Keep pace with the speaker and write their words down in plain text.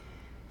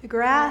The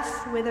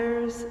grass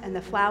withers and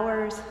the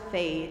flowers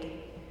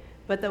fade,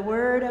 but the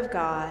word of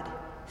God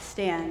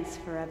stands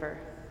forever.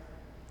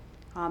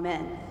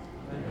 Amen.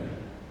 Amen.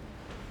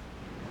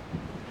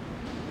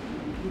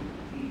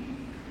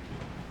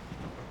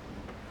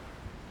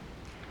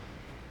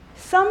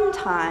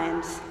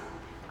 Sometimes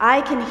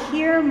I can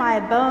hear my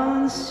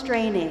bones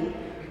straining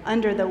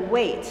under the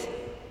weight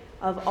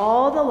of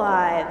all the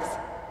lives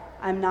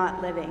I'm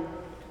not living.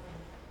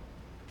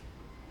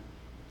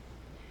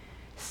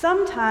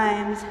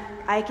 Sometimes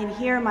I can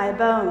hear my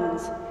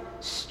bones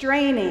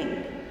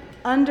straining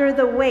under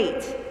the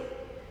weight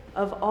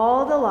of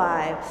all the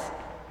lives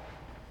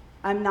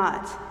I'm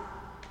not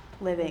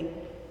living.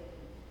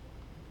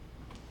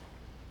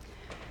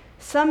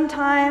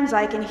 Sometimes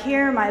I can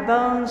hear my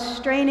bones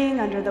straining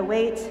under the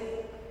weight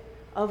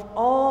of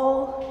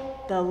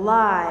all the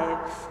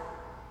lives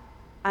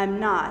I'm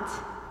not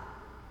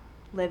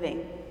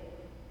living.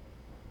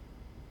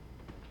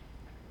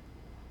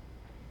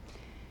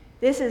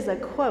 This is a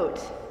quote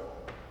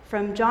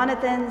from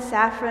Jonathan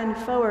Safran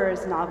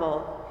Foer's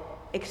novel,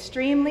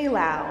 Extremely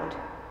Loud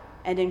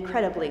and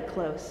Incredibly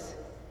Close.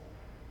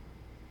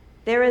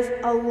 There is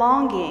a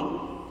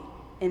longing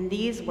in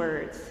these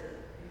words,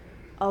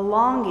 a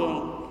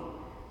longing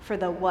for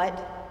the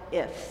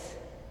what-ifs.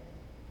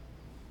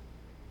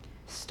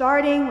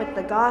 Starting with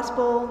the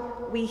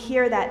gospel, we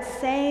hear that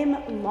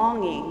same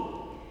longing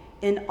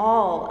in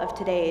all of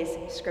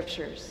today's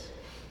scriptures.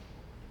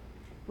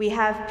 We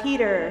have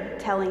Peter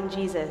telling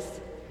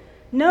Jesus,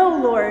 "No,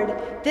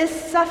 Lord,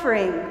 this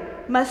suffering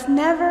must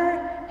never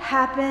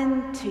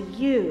happen to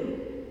you."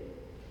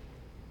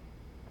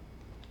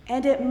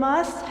 And it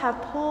must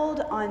have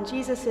pulled on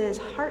Jesus'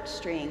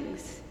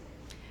 heartstrings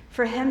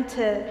for him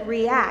to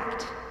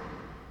react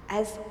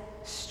as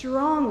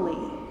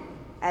strongly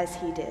as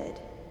he did.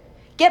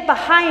 "Get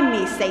behind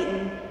me,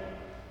 Satan."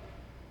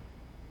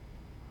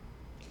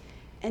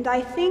 And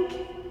I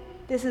think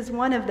this is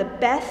one of the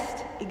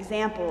best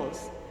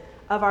examples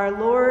of our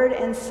Lord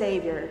and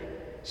Savior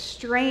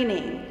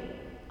straining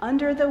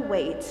under the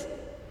weight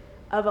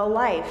of a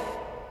life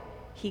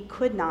he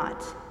could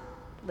not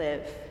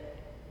live.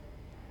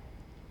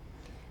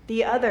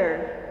 The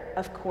other,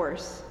 of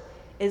course,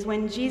 is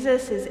when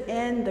Jesus is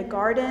in the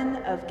Garden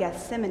of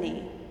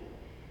Gethsemane,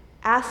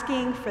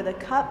 asking for the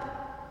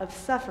cup of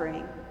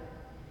suffering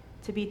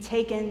to be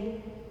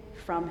taken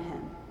from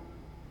him.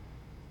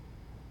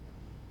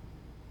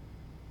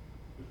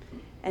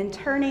 And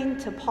turning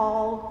to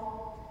Paul,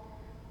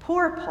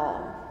 poor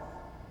Paul,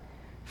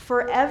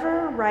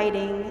 forever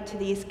writing to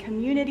these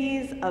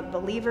communities of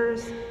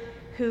believers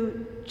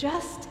who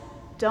just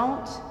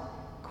don't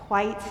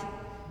quite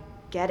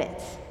get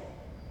it.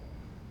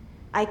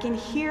 I can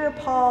hear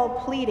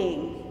Paul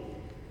pleading,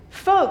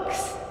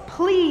 "Folks,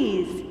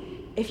 please,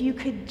 if you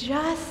could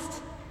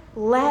just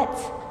let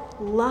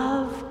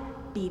love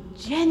be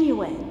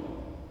genuine.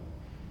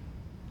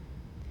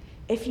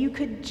 If you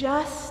could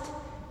just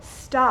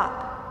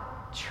stop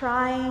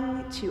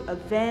trying to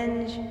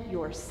avenge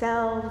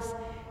yourselves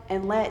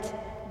and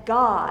let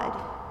God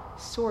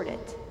sort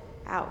it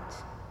out."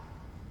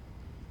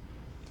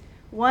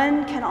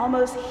 One can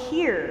almost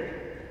hear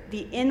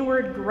the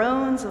inward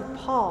groans of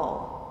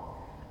Paul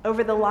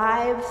over the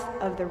lives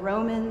of the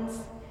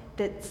Romans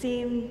that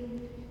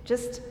seem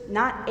just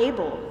not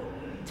able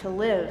to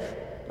live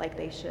like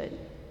they should.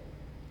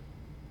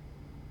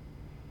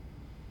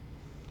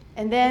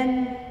 And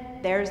then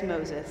there's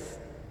Moses.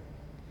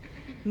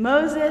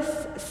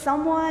 Moses,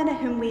 someone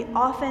whom we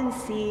often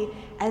see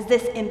as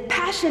this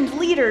impassioned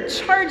leader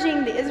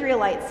charging the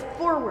Israelites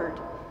forward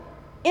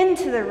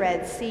into the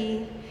Red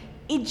Sea,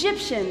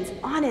 Egyptians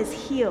on his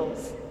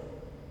heels.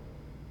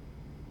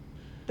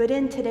 But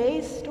in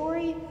today's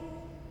story,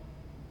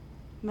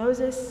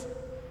 Moses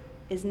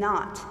is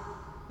not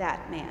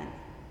that man.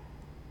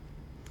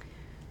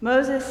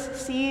 Moses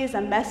sees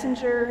a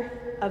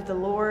messenger of the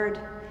Lord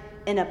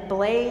in a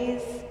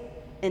blaze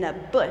in a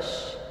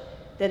bush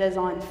that is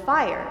on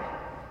fire,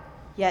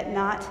 yet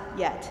not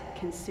yet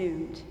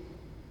consumed.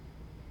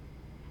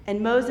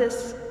 And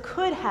Moses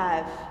could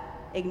have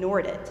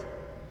ignored it,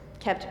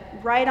 kept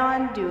right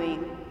on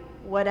doing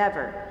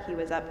whatever he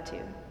was up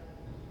to.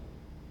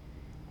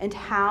 And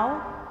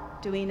how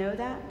do we know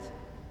that?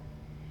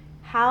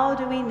 How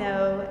do we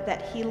know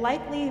that he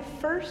likely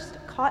first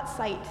caught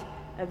sight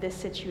of this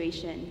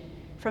situation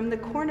from the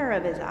corner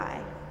of his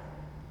eye?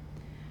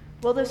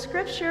 Well, the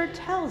scripture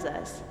tells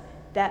us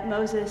that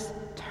Moses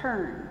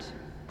turned.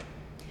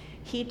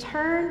 He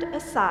turned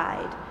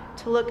aside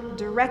to look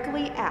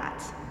directly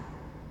at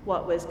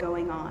what was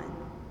going on.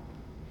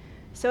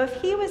 So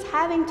if he was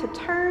having to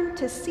turn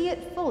to see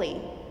it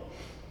fully,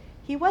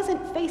 he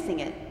wasn't facing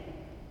it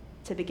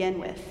to begin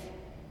with.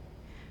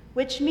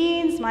 Which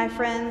means, my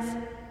friends,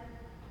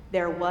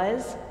 there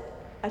was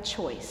a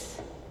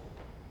choice.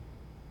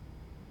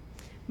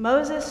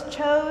 Moses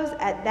chose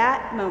at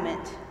that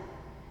moment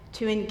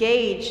to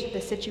engage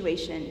the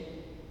situation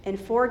and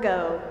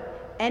forego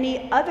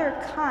any other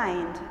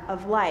kind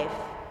of life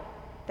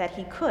that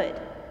he could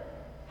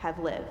have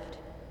lived.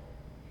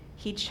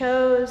 He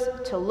chose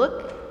to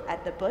look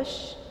at the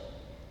bush,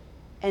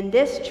 and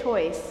this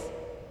choice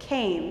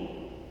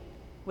came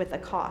with a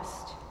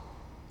cost.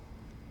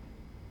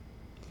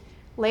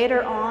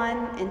 Later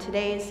on in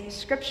today's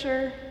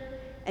scripture,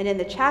 and in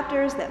the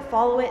chapters that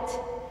follow it,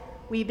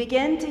 we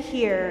begin to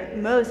hear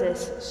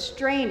Moses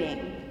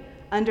straining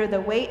under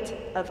the weight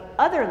of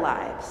other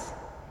lives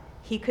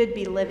he could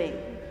be living.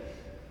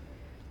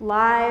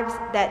 Lives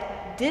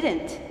that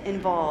didn't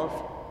involve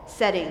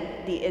setting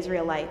the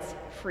Israelites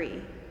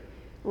free.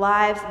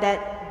 Lives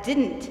that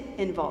didn't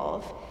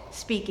involve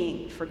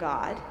speaking for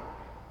God,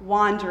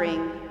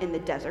 wandering in the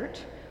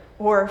desert,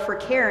 or for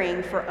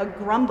caring for a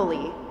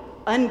grumbly,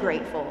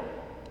 ungrateful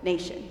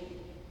nation.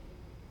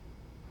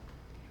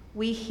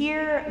 We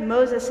hear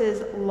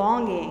Moses'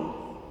 longing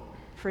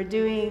for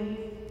doing,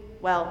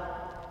 well,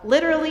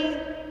 literally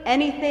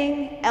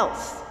anything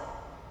else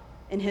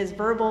in his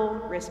verbal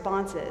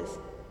responses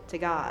to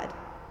God.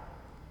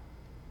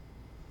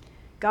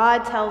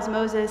 God tells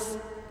Moses,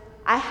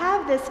 I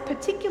have this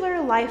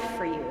particular life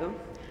for you.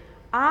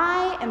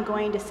 I am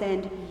going to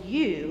send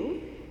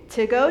you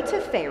to go to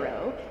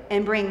Pharaoh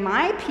and bring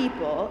my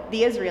people,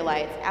 the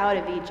Israelites, out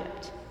of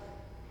Egypt.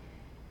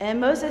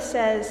 And Moses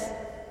says,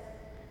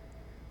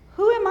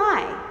 who am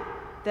I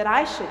that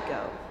I should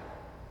go?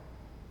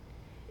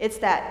 It's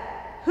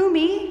that who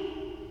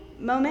me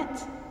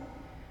moment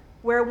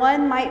where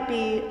one might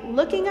be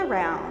looking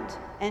around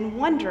and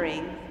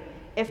wondering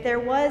if there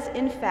was,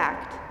 in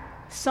fact,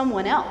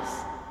 someone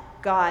else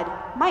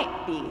God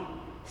might be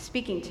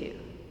speaking to.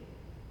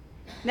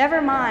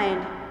 Never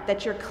mind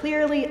that you're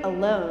clearly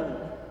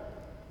alone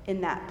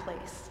in that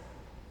place.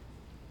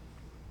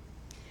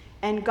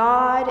 And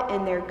God,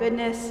 in their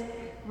goodness,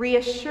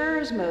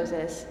 reassures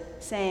Moses,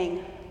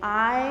 saying,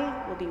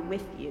 I will be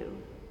with you.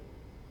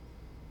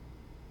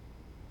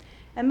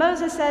 And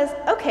Moses says,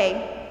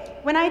 okay,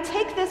 when I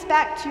take this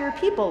back to your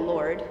people,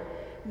 Lord,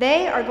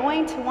 they are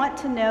going to want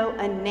to know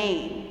a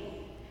name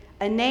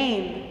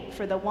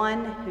for the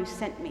one who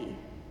sent me.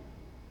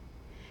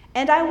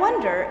 And I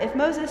wonder if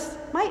Moses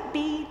might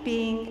be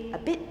being a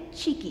bit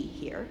cheeky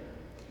here,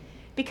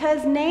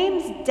 because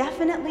names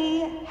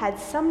definitely had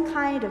some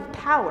kind of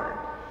power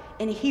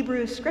in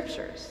Hebrew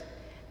scriptures.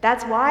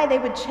 That's why they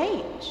would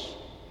change.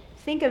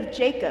 Think of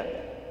Jacob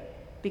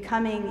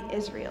becoming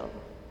Israel.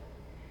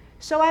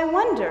 So I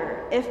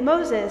wonder if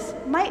Moses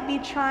might be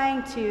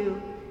trying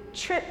to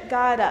trip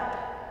God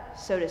up,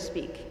 so to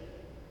speak.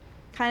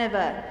 Kind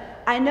of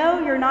I know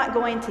you're not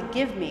going to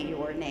give me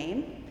your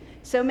name,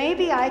 so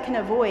maybe I can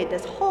avoid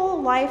this whole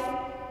life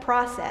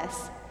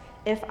process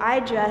if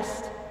I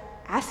just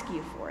ask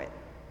you for it.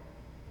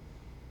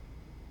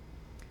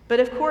 But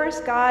of course,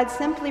 God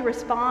simply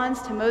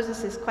responds to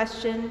Moses'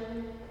 question,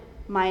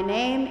 my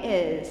name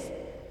is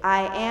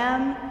I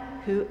am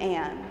who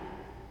am,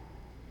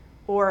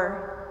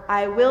 or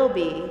I will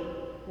be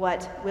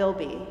what will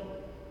be,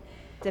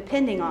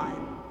 depending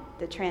on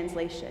the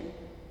translation.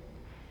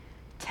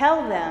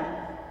 Tell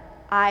them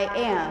I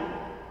am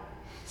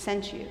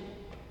sent you.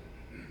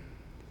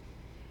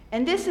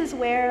 And this is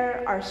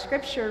where our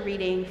scripture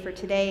reading for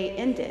today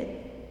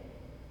ended.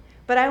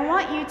 But I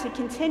want you to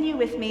continue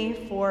with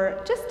me for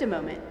just a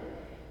moment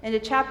into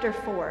chapter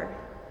 4,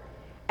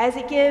 as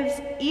it gives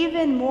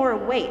even more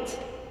weight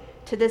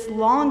to this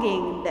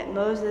longing that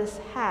Moses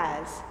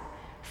has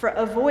for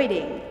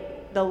avoiding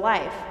the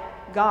life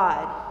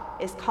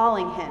God is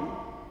calling him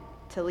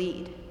to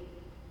lead.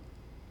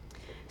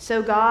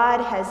 So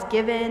God has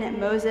given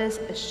Moses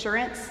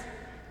assurance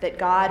that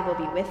God will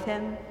be with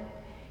him.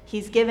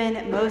 He's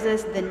given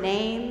Moses the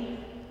name,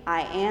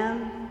 I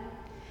am.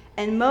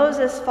 And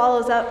Moses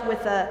follows up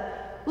with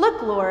look,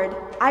 Lord,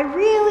 I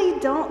really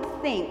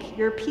don't think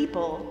your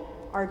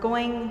people are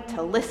going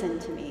to listen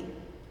to me.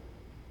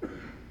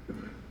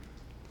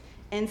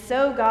 And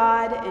so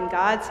God, in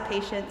God's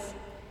patience,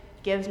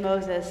 gives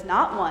Moses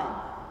not one,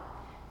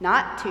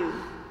 not two,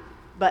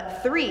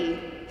 but 3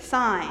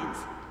 signs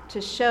to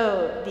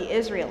show the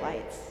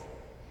Israelites,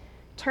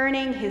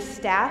 turning his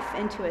staff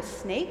into a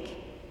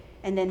snake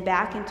and then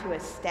back into a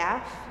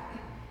staff,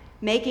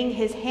 making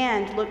his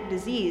hand look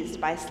diseased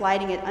by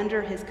sliding it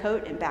under his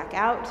coat and back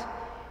out,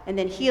 and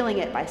then healing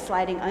it by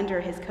sliding under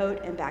his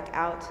coat and back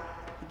out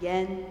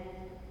again,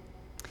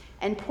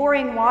 and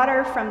pouring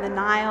water from the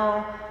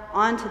Nile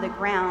onto the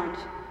ground,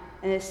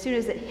 and as soon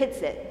as it hits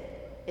it,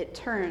 it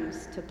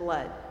turns to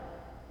blood.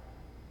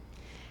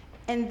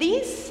 And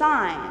these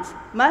signs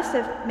must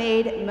have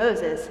made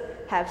Moses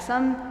have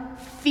some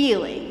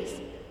feelings.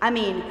 I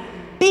mean,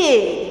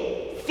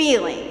 big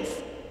feelings.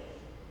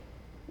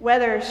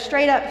 Whether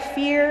straight up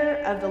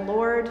fear of the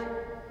Lord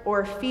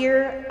or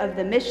fear of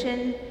the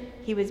mission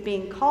he was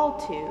being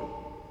called to,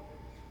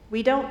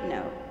 we don't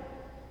know.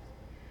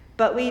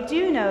 But we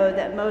do know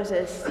that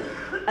Moses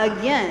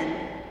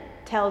again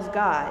tells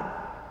God,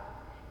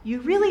 you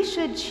really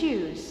should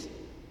choose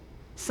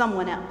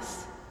someone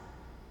else.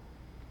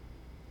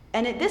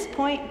 And at this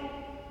point,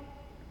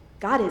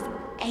 God is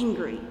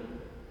angry.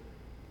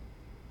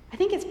 I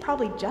think it's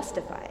probably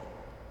justified,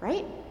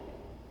 right?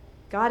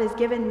 God has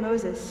given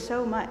Moses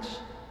so much,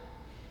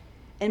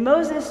 And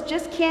Moses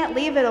just can't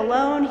leave it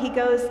alone. He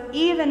goes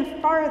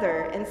even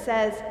farther and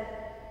says,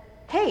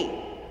 hey,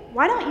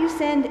 why don't you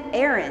send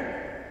Aaron?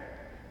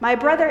 My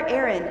brother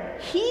Aaron,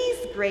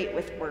 he's great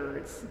with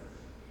words.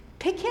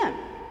 Pick him.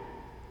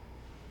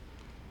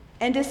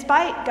 And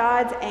despite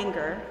God's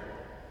anger,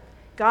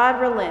 God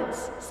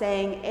relents,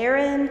 saying,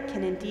 Aaron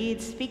can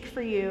indeed speak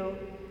for you,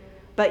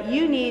 but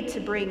you need to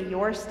bring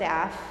your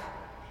staff,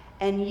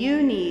 and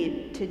you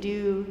need to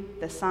do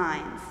the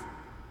signs.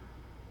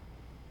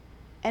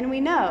 And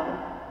we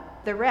know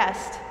the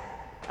rest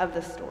of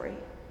the story.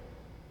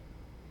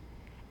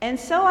 And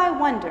so I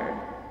wonder,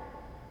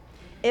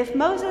 if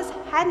Moses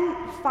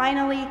hadn't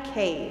finally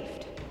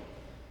caved,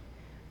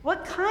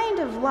 what kind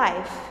of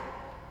life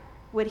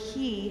would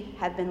he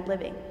have been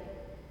living?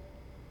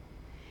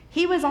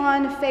 He was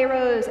on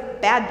Pharaoh's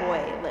bad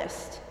boy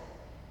list.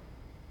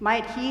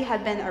 Might he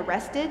have been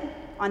arrested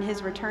on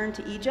his return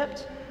to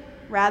Egypt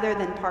rather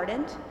than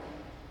pardoned?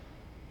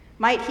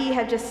 Might he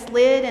have just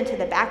slid into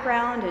the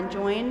background and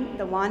joined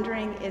the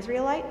wandering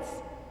Israelites?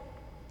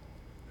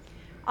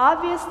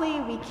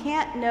 Obviously, we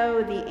can't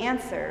know the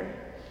answer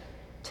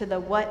to the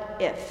what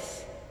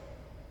ifs.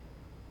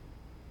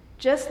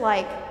 Just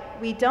like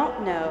we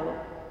don't know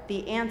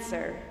the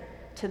answer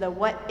to the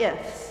what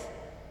ifs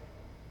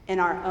in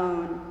our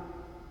own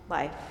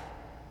life.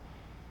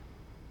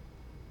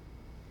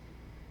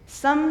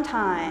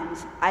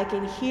 Sometimes I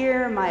can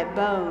hear my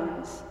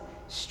bones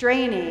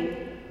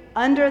straining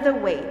under the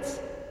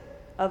weight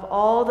of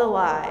all the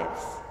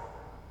lives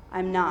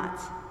I'm not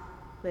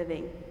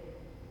living.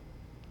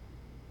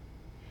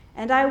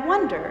 And I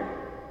wonder,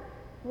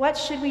 what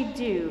should we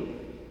do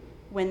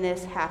when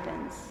this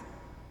happens?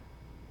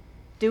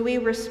 Do we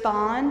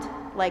respond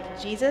like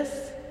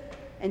Jesus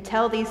and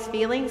tell these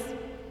feelings,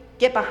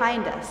 get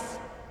behind us?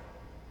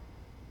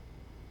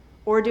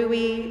 Or do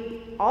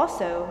we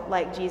also,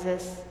 like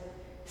Jesus,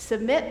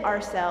 submit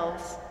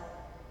ourselves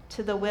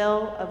to the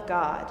will of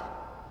God?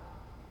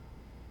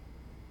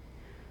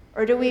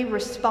 Or do we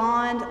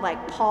respond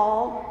like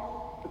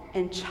Paul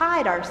and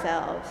chide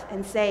ourselves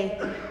and say,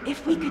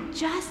 if we could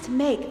just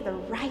make the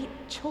right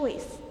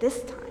choice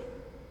this time?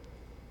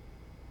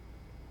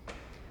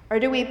 Or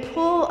do we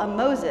pull a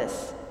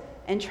Moses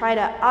and try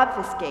to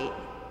obfuscate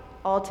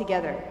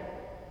altogether?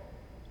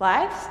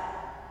 Lives?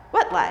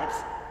 What lives?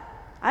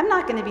 I'm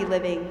not going to be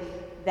living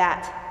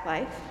that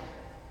life.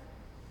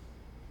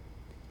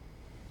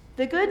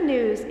 The good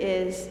news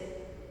is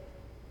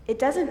it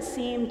doesn't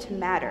seem to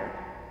matter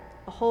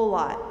a whole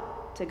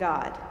lot to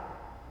God.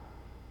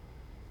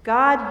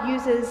 God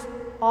uses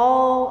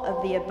all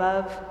of the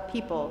above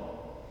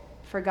people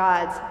for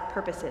God's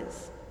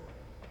purposes.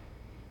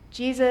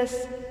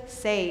 Jesus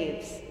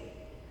saves.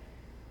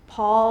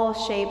 Paul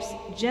shapes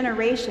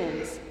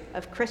generations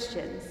of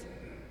Christians.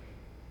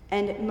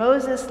 And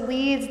Moses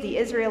leads the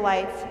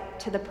Israelites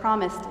to the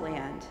promised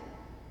land.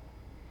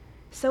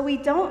 So we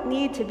don't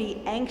need to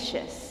be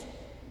anxious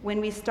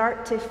when we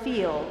start to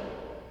feel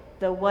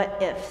the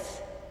what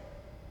ifs.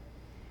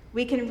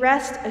 We can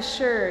rest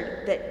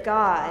assured that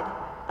God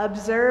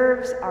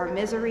observes our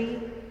misery,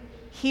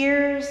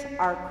 hears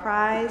our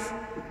cries,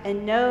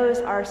 and knows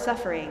our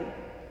suffering,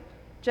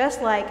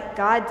 just like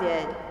God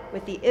did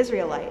with the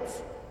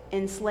Israelites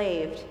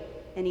enslaved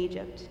in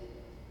Egypt.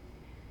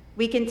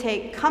 We can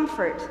take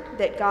comfort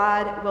that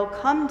God will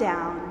come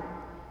down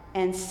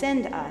and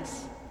send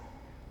us,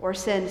 or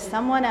send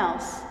someone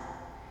else,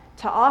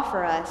 to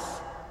offer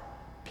us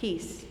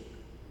peace.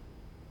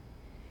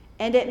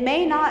 And it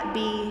may not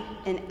be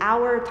in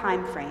our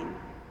time frame,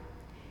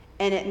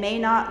 and it may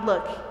not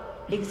look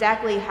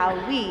exactly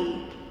how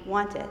we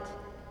want it,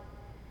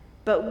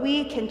 but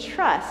we can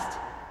trust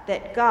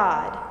that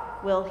God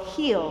will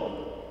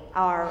heal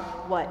our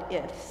what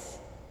ifs.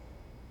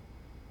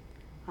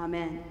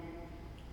 Amen.